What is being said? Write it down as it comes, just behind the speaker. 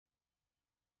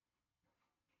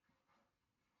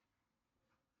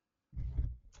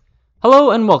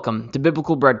Hello and welcome to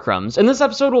Biblical Breadcrumbs. And this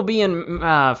episode will be in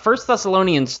 1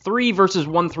 Thessalonians 3, verses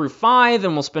 1 through 5,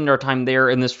 and we'll spend our time there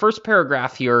in this first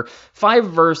paragraph here. 5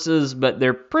 verses, but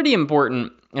they're pretty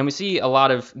important, and we see a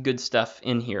lot of good stuff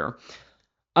in here.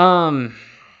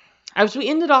 As we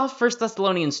ended off 1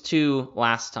 Thessalonians 2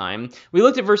 last time, we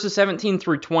looked at verses 17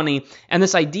 through 20, and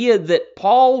this idea that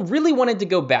Paul really wanted to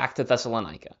go back to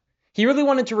Thessalonica. He really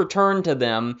wanted to return to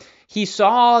them. He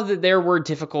saw that there were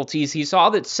difficulties. He saw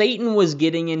that Satan was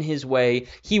getting in his way.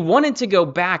 He wanted to go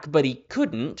back, but he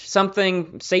couldn't.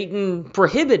 Satan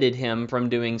prohibited him from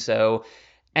doing so.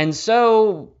 And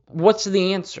so, what's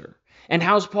the answer? And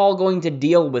how's Paul going to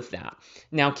deal with that?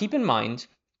 Now, keep in mind,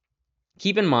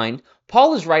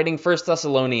 Paul is writing 1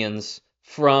 Thessalonians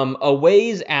from a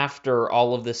ways after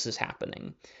all of this is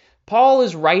happening. Paul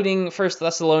is writing 1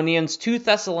 Thessalonians to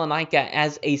Thessalonica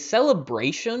as a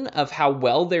celebration of how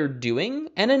well they're doing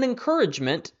and an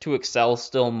encouragement to excel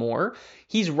still more.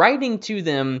 He's writing to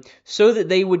them so that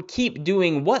they would keep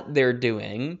doing what they're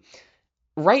doing.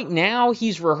 Right now,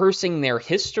 he's rehearsing their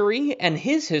history and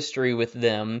his history with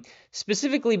them,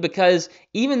 specifically because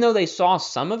even though they saw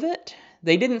some of it,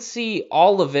 they didn't see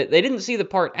all of it. They didn't see the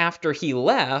part after he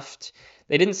left.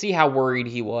 They didn't see how worried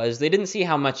he was. They didn't see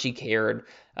how much he cared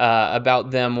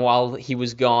about them while he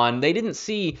was gone. They didn't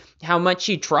see how much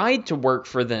he tried to work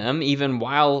for them even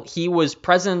while he was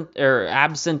present or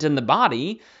absent in the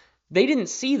body. They didn't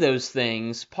see those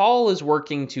things. Paul is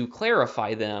working to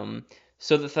clarify them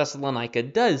so that Thessalonica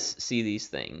does see these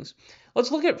things.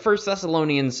 Let's look at 1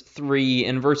 Thessalonians 3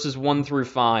 and verses 1 through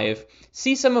 5.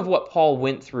 See some of what Paul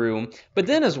went through, but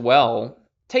then as well,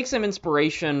 take some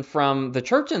inspiration from the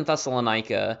church in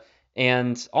Thessalonica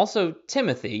and also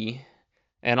Timothy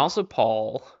and also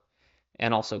Paul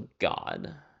and also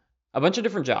God. A bunch of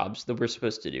different jobs that we're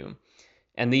supposed to do.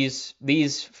 And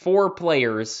these four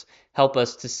players help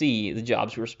us to see the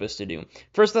jobs we're supposed to do.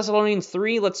 1 Thessalonians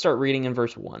 3, let's start reading in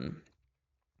verse 1.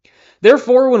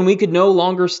 Therefore, when we could no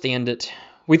longer stand it,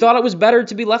 we thought it was better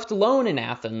to be left alone in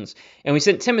Athens, and we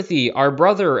sent Timothy, our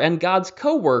brother and God's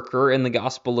co-worker in the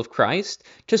gospel of Christ,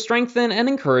 to strengthen and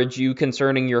encourage you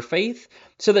concerning your faith,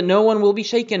 so that no one will be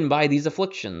shaken by these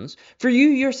afflictions. For you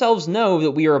yourselves know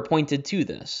that we are appointed to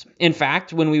this. In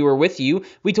fact, when we were with you,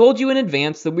 we told you in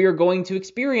advance that we are going to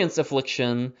experience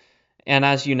affliction, and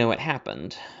as you know, it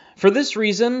happened. For this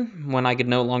reason, when I could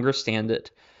no longer stand it,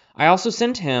 I also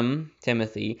sent him,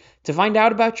 Timothy, to find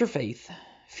out about your faith,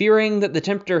 fearing that the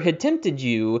tempter had tempted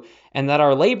you and that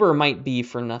our labor might be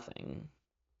for nothing.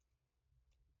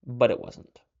 But it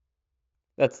wasn't.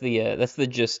 That's the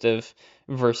gist of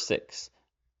verse 6.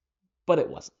 But it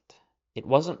wasn't. It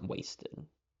wasn't wasted.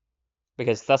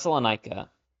 Because Thessalonica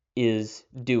is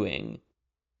doing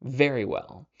very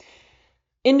well.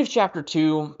 End of chapter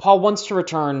 2, Paul wants to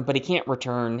return, but he can't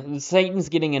return. Satan's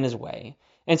getting in his way.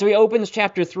 And so he opens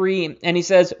chapter 3 and he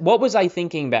says, what was I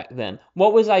thinking back then?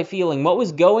 What was I feeling? What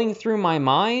was going through my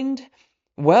mind?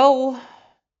 Well,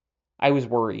 I was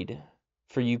worried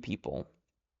for you people.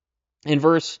 In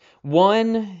verse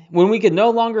 1, when we could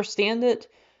no longer stand it,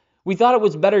 we thought it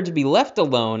was better to be left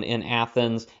alone in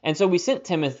Athens, and so we sent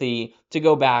Timothy to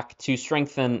go back to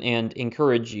strengthen and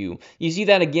encourage you. You see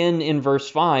that again in verse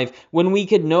 5, when we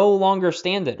could no longer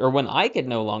stand it, or when I could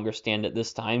no longer stand it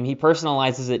this time. He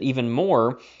personalizes it even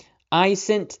more. I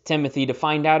sent Timothy to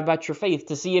find out about your faith,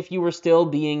 to see if you were still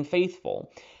being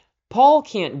faithful. Paul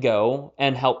can't go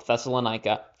and help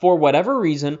Thessalonica. For whatever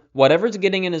reason, whatever's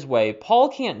getting in his way, Paul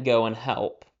can't go and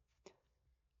help.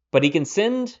 But he can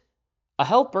send a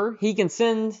helper. He can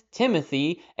send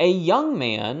Timothy, a young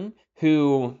man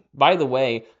who, by the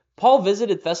way, Paul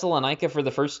visited Thessalonica for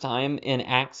the first time in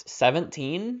Acts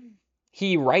 17.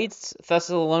 He writes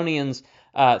Thessalonians,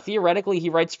 theoretically,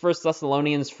 he writes 1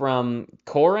 Thessalonians from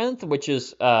Corinth, which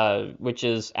is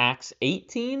Acts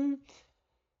 18.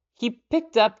 He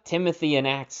picked up Timothy in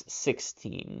Acts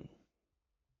 16.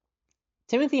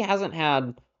 Timothy hasn't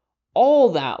had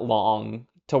all that long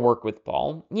to work with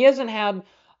Paul. He hasn't had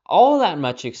all that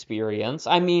much experience.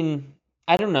 I mean,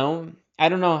 I don't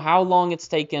know how long it's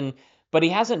taken, but he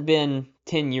hasn't been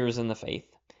 10 years in the faith,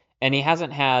 and he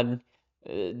hasn't had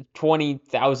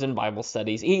 20,000 Bible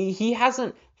studies. He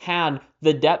hasn't had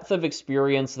the depth of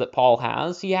experience that Paul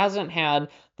has. He hasn't had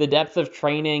the depth of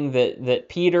training that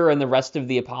Peter and the rest of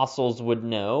the apostles would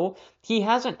know. He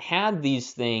hasn't had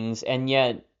these things, and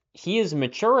yet he is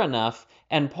mature enough,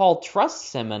 and Paul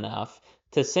trusts him enough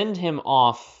to send him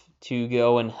off to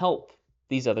go and help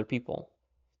these other people,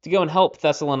 to go and help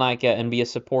Thessalonica and be a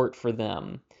support for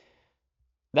them.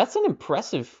 That's an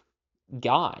impressive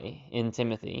guy in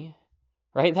Timothy,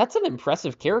 right? That's an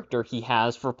impressive character he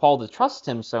has for Paul to trust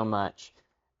him so much.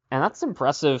 And that's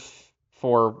impressive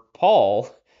for Paul,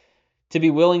 to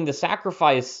be willing to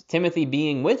sacrifice Timothy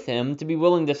being with him, to be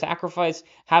willing to sacrifice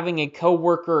having a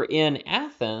co-worker in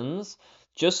Athens,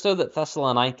 just so that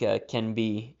Thessalonica can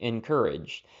be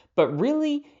encouraged. But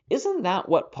really, isn't that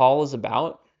what Paul is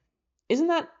about? Isn't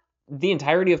that the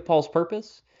entirety of Paul's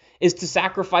purpose? Is to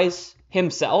sacrifice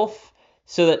himself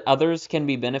so that others can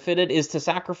be benefited? Is to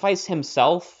sacrifice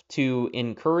himself to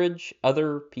encourage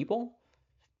other people?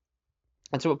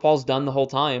 That's what Paul's done the whole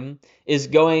time, is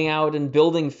going out and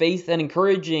building faith and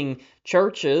encouraging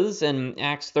churches. In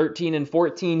Acts 13 and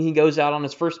 14, he goes out on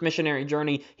his first missionary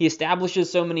journey. He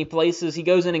establishes so many places. He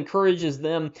goes and encourages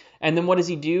them. And then what does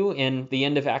he do in the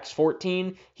end of Acts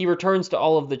 14? He returns to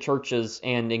all of the churches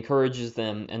and encourages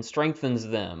them and strengthens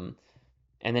them.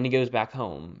 And then he goes back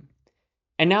home.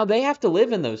 And now they have to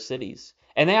live in those cities.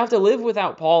 And they have to live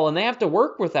without Paul, and they have to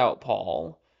work without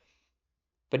Paul.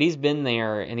 But he's been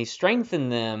there, and he's strengthened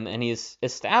them, and he's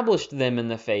established them in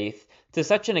the faith to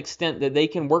such an extent that they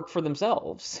can work for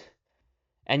themselves.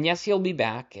 And yes, he'll be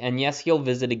back, and yes, he'll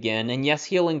visit again, and yes,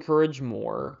 he'll encourage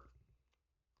more.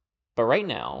 But right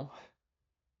now,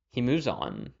 he moves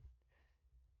on,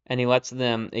 and he lets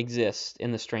them exist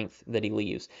in the strength that he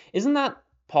leaves. Isn't that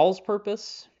Paul's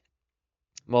purpose?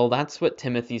 Well, that's what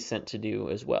Timothy's sent to do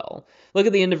as well. Look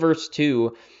at the end of verse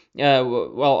 2.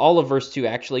 All of verse 2,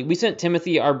 actually. We sent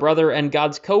Timothy, our brother and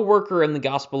God's co-worker in the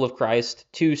gospel of Christ,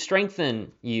 to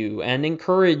strengthen you and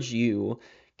encourage you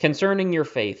concerning your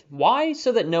faith. Why?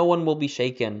 So that no one will be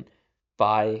shaken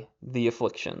by these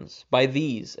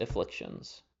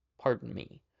afflictions. Pardon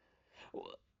me.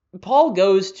 Paul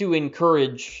goes to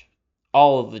encourage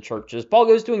all of the churches. Paul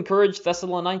goes to encourage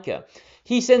Thessalonica.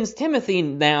 He sends Timothy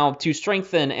now to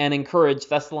strengthen and encourage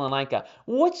Thessalonica.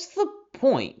 What's the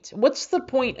point? What's the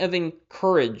point of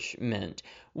encouragement?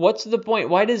 What's the point?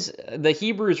 Why does the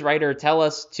Hebrews writer tell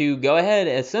us to go ahead,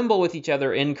 assemble with each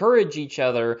other, encourage each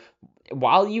other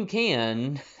while you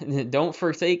can? Don't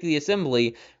forsake the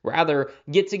assembly. Rather,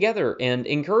 get together and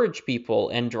encourage people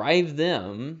and drive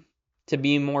them to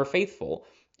be more faithful.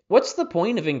 What's the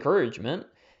point of encouragement?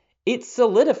 It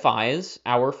solidifies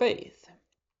our faith.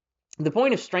 The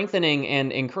point of strengthening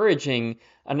and encouraging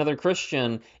another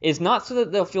Christian is not so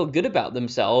that they'll feel good about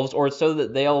themselves or so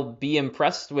that they'll be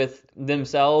impressed with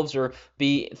themselves or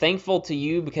be thankful to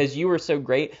you because you are so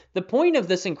great. The point of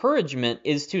this encouragement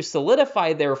is to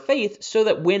solidify their faith so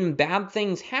that when bad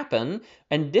things happen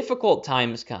and difficult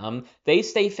times come, they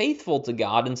stay faithful to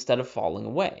God instead of falling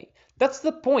away. That's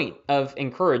the point of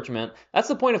encouragement. That's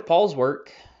the point of Paul's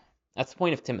work. That's the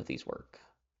point of Timothy's work.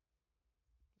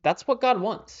 That's what God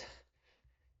wants,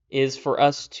 is for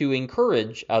us to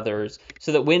encourage others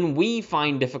so that when we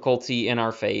find difficulty in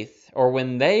our faith or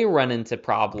when they run into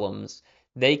problems,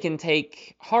 they can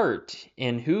take heart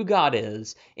in who God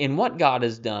is, in what God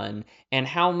has done, and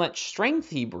how much strength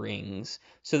he brings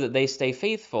so that they stay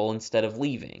faithful instead of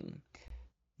leaving.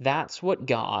 That's what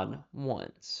God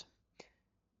wants.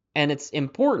 And it's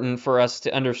important for us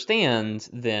to understand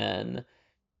then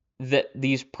that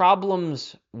these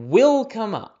problems will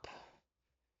come up,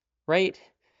 right?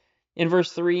 In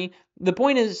verse 3, the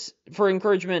point is for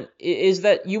encouragement is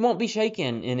that you won't be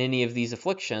shaken in any of these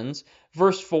afflictions.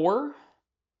 Verse 4,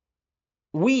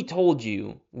 we told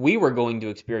you we were going to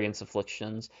experience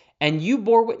afflictions, and you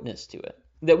bore witness to it,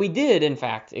 that we did, in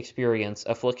fact, experience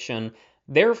affliction.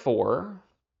 Therefore,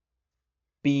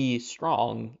 be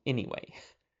strong anyway.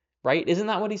 Right? Isn't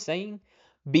that what he's saying?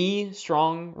 Be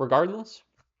strong regardless.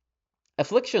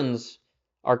 Afflictions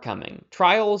are coming.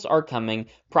 Trials are coming.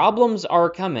 Problems are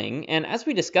coming. And as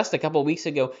we discussed a couple of weeks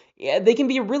ago, they can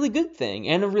be a really good thing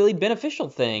and a really beneficial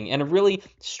thing and a really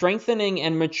strengthening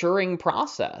and maturing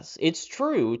process. It's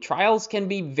true. Trials can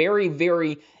be very,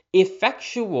 very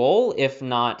effectual, if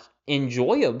not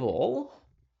enjoyable.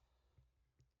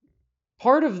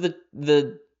 Part of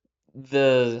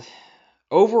the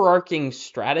overarching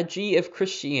strategy of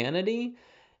Christianity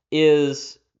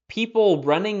is people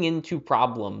running into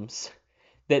problems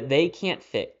that they can't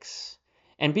fix,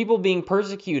 and people being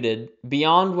persecuted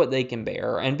beyond what they can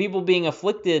bear, and people being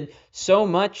afflicted so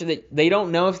much that they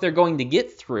don't know if they're going to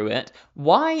get through it.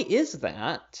 Why is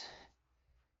that?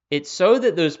 It's so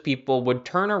that those people would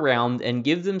turn around and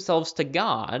give themselves to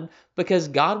God, because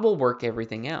God will work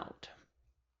everything out.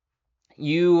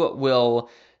 You will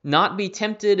not be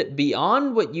tempted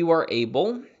beyond what you are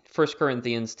able, 1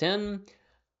 Corinthians 10,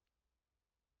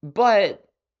 but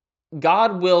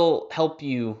God will help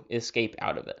you escape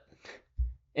out of it.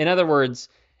 In other words,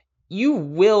 you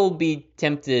will be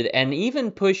tempted and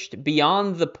even pushed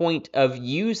beyond the point of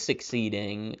you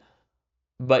succeeding,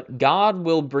 but God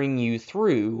will bring you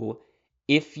through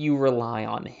if you rely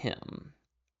on him.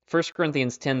 1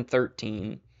 Corinthians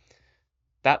 10:13,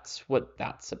 that's what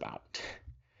that's about.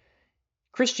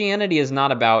 Christianity is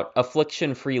not about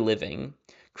affliction-free living.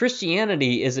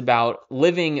 Christianity is about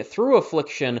living through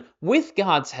affliction with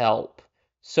God's help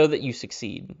so that you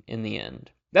succeed in the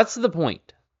end. That's the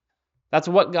point. That's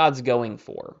what God's going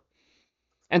for.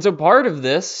 And so part of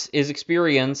this is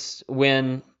experienced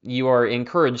when you are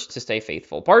encouraged to stay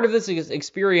faithful. Part of this is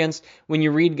experienced when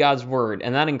you read God's word,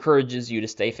 and that encourages you to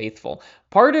stay faithful.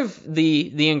 Part of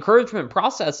the encouragement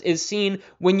process is seen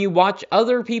when you watch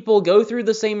other people go through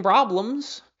the same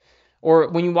problems, or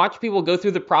when you watch people go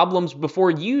through the problems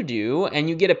before you do, and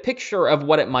you get a picture of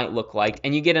what it might look like,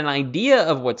 and you get an idea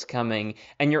of what's coming,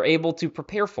 and you're able to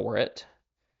prepare for it.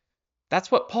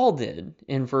 That's what Paul did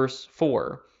in verse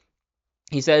 4.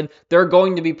 He said, there are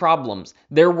going to be problems.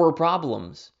 There were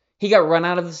problems. He got run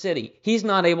out of the city. He's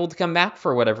not able to come back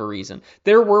for whatever reason.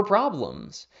 There were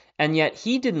problems. And yet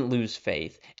he didn't lose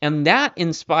faith. And that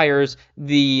inspires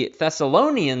the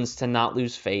Thessalonians to not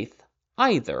lose faith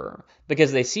either.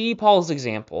 Because they see Paul's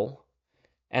example,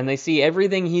 and they see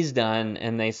everything he's done,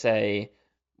 and they say,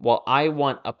 well, I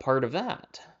want a part of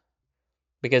that.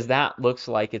 Because that looks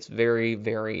like it's very,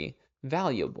 very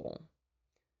valuable.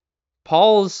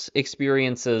 Paul's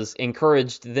experiences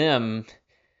encouraged them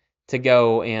to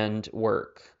go and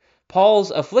work.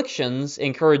 Paul's afflictions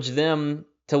encouraged them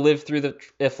to live through the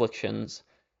afflictions.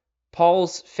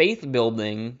 Paul's faith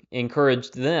building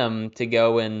encouraged them to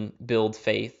go and build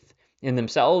faith in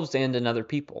themselves and in other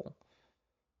people.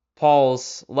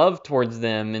 Paul's love towards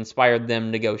them inspired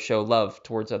them to go show love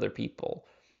towards other people.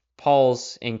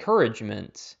 Paul's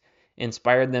encouragement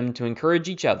inspired them to encourage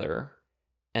each other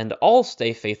and all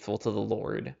stay faithful to the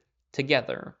Lord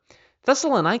together.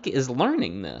 Thessalonica is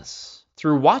learning this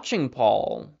through watching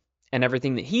Paul and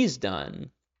everything that he's done.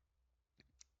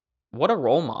 What a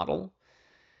role model.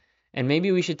 And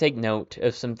maybe we should take note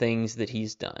of some things that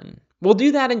he's done. We'll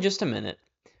do that in just a minute.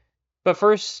 But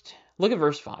first, look at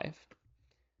verse 5.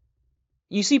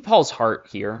 You see Paul's heart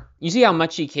here. You see how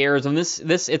much he cares, and this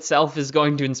itself is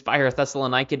going to inspire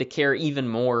Thessalonica to care even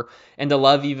more, and to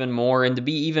love even more, and to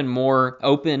be even more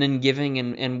open and giving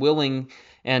and willing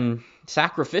and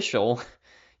sacrificial.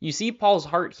 You see Paul's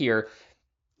heart here.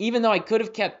 Even though I could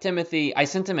have kept Timothy, I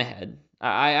sent him ahead.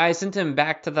 I sent him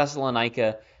back to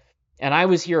Thessalonica, and I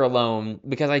was here alone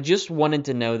because I just wanted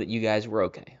to know that you guys were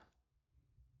okay.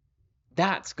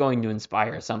 That's going to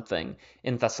inspire something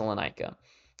in Thessalonica.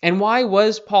 And why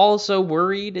was Paul so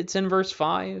worried? It's in verse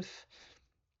 5.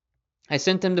 I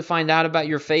sent him to find out about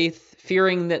your faith,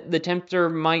 fearing that the tempter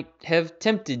might have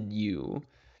tempted you,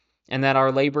 and that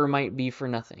our labor might be for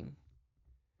nothing.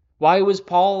 Why was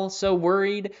Paul so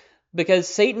worried? Because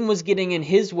Satan was getting in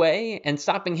his way and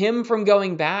stopping him from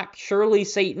going back. Surely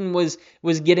Satan was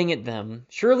getting at them.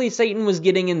 Surely Satan was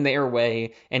getting in their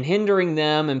way and hindering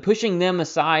them and pushing them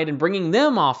aside and bringing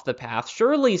them off the path.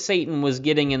 Surely Satan was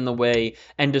getting in the way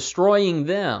and destroying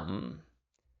them.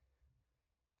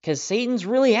 Because Satan's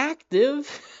really active.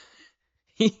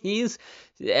 He's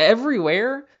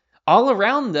everywhere. All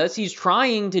around us, he's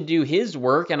trying to do his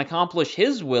work and accomplish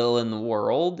his will in the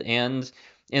world, and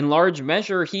in large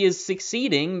measure, he is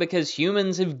succeeding because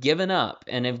humans have given up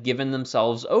and have given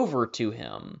themselves over to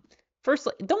him.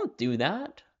 Firstly, don't do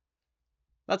that.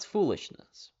 That's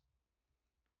foolishness.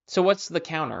 So what's the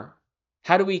counter?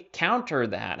 How do we counter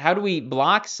that? How do we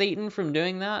block Satan from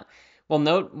doing that? Well,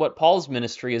 note what Paul's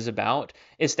ministry is about: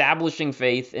 establishing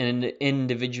faith in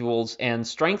individuals and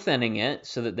strengthening it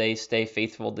so that they stay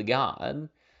faithful to God.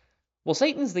 Well,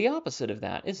 Satan's the opposite of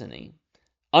that, isn't he?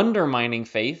 Undermining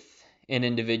faith in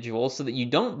individuals so that you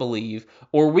don't believe,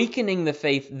 or weakening the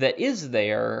faith that is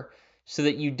there so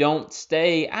that you don't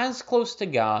stay as close to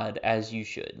God as you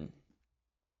should.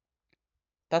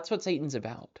 That's what Satan's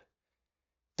about.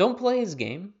 Don't play his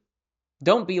game.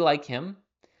 Don't be like him.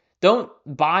 Don't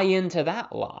buy into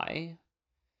that lie.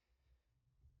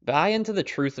 Buy into the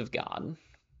truth of God,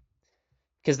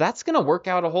 because that's going to work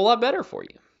out a whole lot better for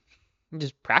you.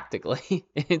 Just practically.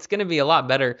 It's going to be a lot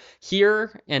better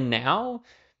here and now,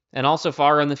 and also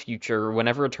far in the future,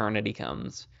 whenever eternity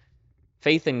comes.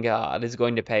 Faith in God is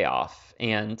going to pay off,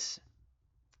 and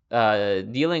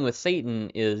dealing with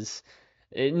Satan is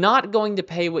not going to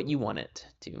pay what you want it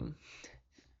to.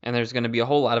 And there's going to be a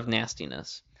whole lot of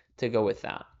nastiness to go with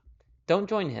that. Don't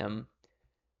join him,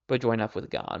 but join up with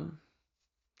God.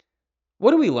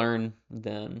 What do we learn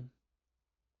then?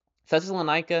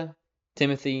 Thessalonica,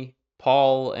 Timothy,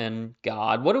 Paul, and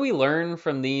God. What do we learn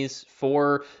from these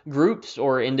four groups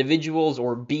or individuals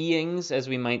or beings, as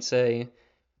we might say?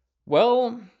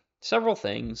 Well, several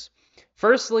things.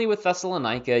 Firstly, with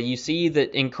Thessalonica, you see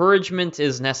that encouragement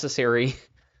is necessary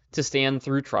to stand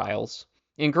through trials.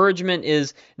 Encouragement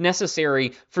is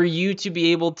necessary for you to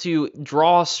be able to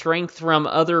draw strength from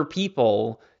other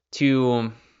people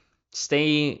to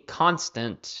stay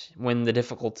constant when the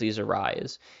difficulties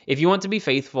arise. If you want to be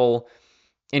faithful,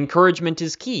 encouragement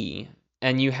is key,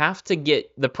 and you have to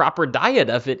get the proper diet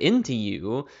of it into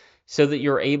you so that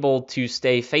you're able to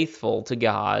stay faithful to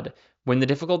God when the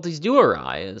difficulties do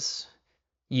arise.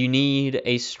 You need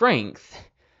a strength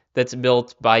that's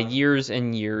built by years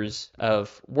and years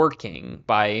of working,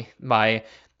 by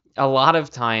a lot of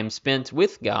time spent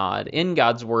with God, in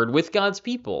God's Word, with God's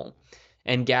people,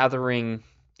 and gathering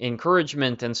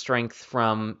encouragement and strength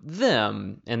from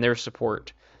them and their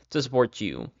support to support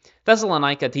you.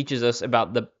 Thessalonica teaches us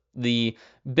about the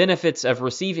benefits of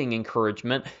receiving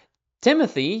encouragement.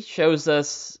 Timothy shows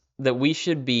us that we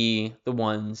should be the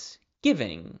ones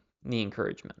giving the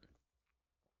encouragement.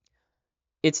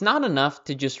 It's not enough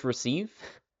to just receive.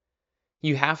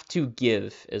 You have to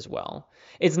give as well.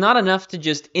 It's not enough to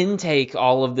just intake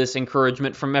all of this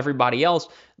encouragement from everybody else.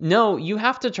 No, you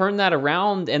have to turn that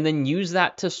around and then use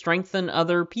that to strengthen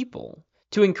other people,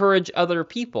 to encourage other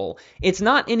people. It's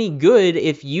not any good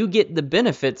if you get the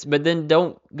benefits, but then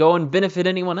don't go and benefit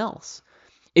anyone else.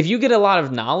 If you get a lot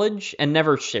of knowledge and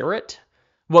never share it,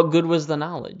 what good was the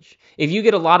knowledge? If you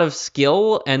get a lot of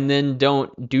skill and then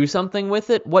don't do something with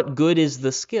it, what good is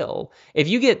the skill? If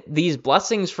you get these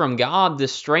blessings from God,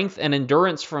 this strength and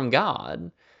endurance from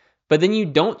God, but then you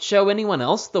don't show anyone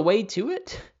else the way to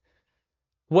it,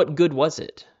 what good was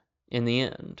it in the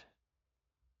end?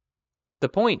 The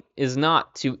point is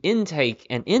not to intake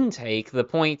and intake. The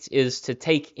point is to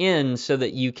take in so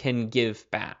that you can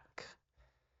give back.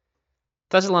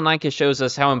 Thessalonica shows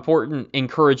us how important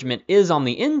encouragement is on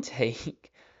the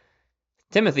intake.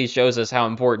 Timothy shows us how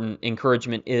important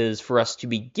encouragement is for us to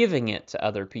be giving it to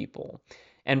other people.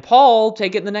 And Paul,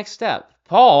 take it the next step.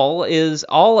 Paul is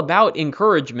all about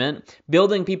encouragement,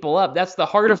 building people up. That's the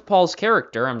heart of Paul's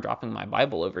character. I'm dropping my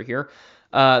Bible over here.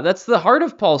 That's the heart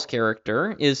of Paul's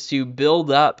character, is to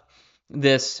build up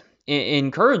this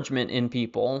encouragement in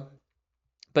people.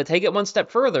 But take it one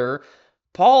step further.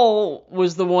 Paul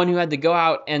was the one who had to go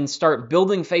out and start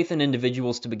building faith in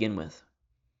individuals to begin with.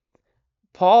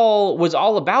 Paul was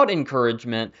all about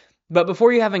encouragement, but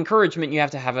before you have encouragement, you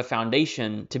have to have a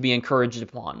foundation to be encouraged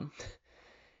upon.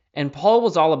 And Paul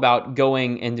was all about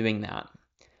going and doing that,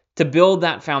 to build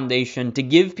that foundation, to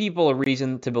give people a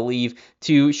reason to believe,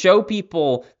 to show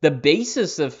people the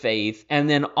basis of faith, and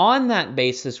then on that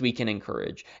basis we can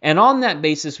encourage, and on that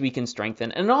basis we can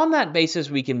strengthen, and on that basis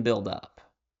we can build up.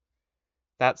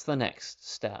 That's the next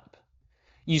step.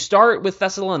 You start with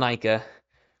Thessalonica,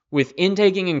 with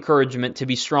intaking encouragement to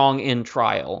be strong in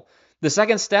trial. The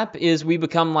second step is we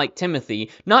become like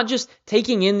Timothy, not just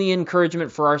taking in the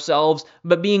encouragement for ourselves,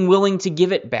 but being willing to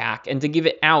give it back and to give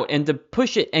it out and to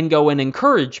push it and go and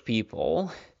encourage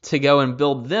people to go and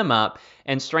build them up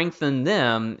and strengthen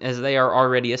them as they are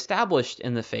already established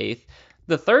in the faith.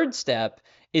 The third step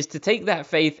is to take that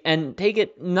faith and take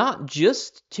it not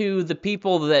just to the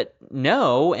people that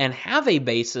know and have a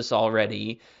basis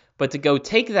already, but to go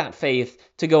take that faith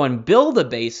to go and build a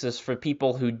basis for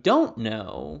people who don't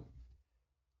know,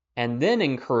 and then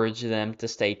encourage them to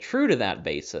stay true to that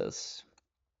basis.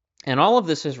 And all of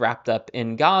this is wrapped up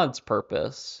in God's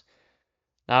purpose.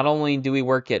 Not only do we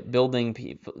work at building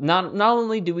people, not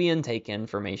only do we intake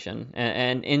information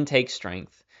and intake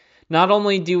strength, not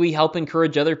only do we help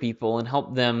encourage other people and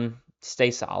help them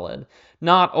stay solid,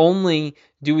 not only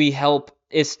do we help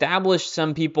establish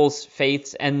some people's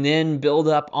faiths and then build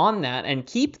up on that and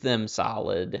keep them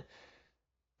solid,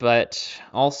 but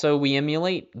also we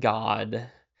emulate God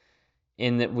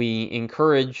in that we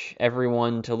encourage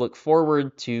everyone to look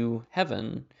forward to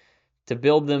heaven, to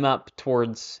build them up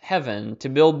towards heaven, to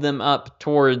build them up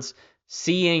towards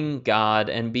seeing God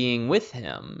and being with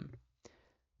Him,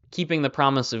 keeping the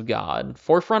promise of God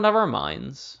forefront of our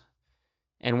minds,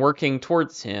 and working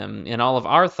towards Him in all of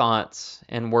our thoughts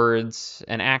and words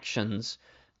and actions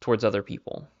towards other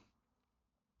people.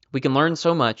 We can learn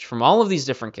so much from all of these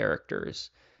different characters,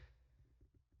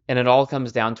 and it all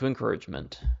comes down to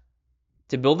encouragement,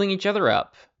 to building each other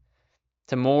up,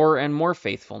 to more and more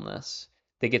faithfulness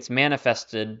that gets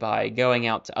manifested by going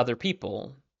out to other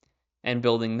people and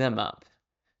building them up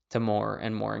to more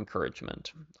and more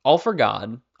encouragement. All for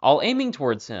God, all aiming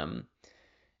towards Him,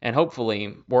 and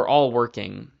hopefully we're all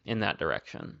working in that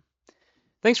direction.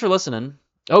 Thanks for listening.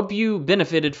 I hope you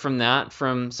benefited from that,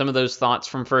 from some of those thoughts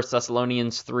from 1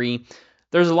 Thessalonians 3.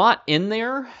 There's a lot in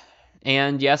there,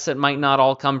 and yes, it might not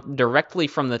all come directly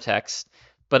from the text,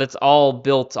 but it's all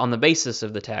built on the basis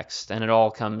of the text, and it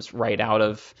all comes right out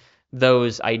of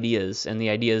those ideas and the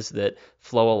ideas that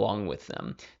flow along with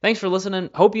them. Thanks for listening.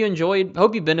 Hope you enjoyed.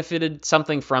 Hope you benefited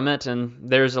something from it. And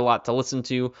there's a lot to listen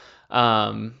to.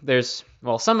 There's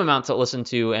some amount to listen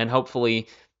to, and hopefully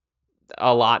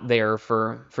a lot there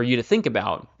for you to think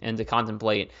about and to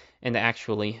contemplate and to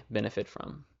actually benefit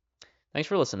from. Thanks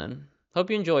for listening. Hope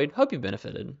you enjoyed. Hope you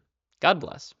benefited. God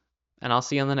bless. And I'll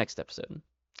see you on the next episode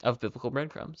of Biblical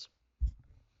Breadcrumbs.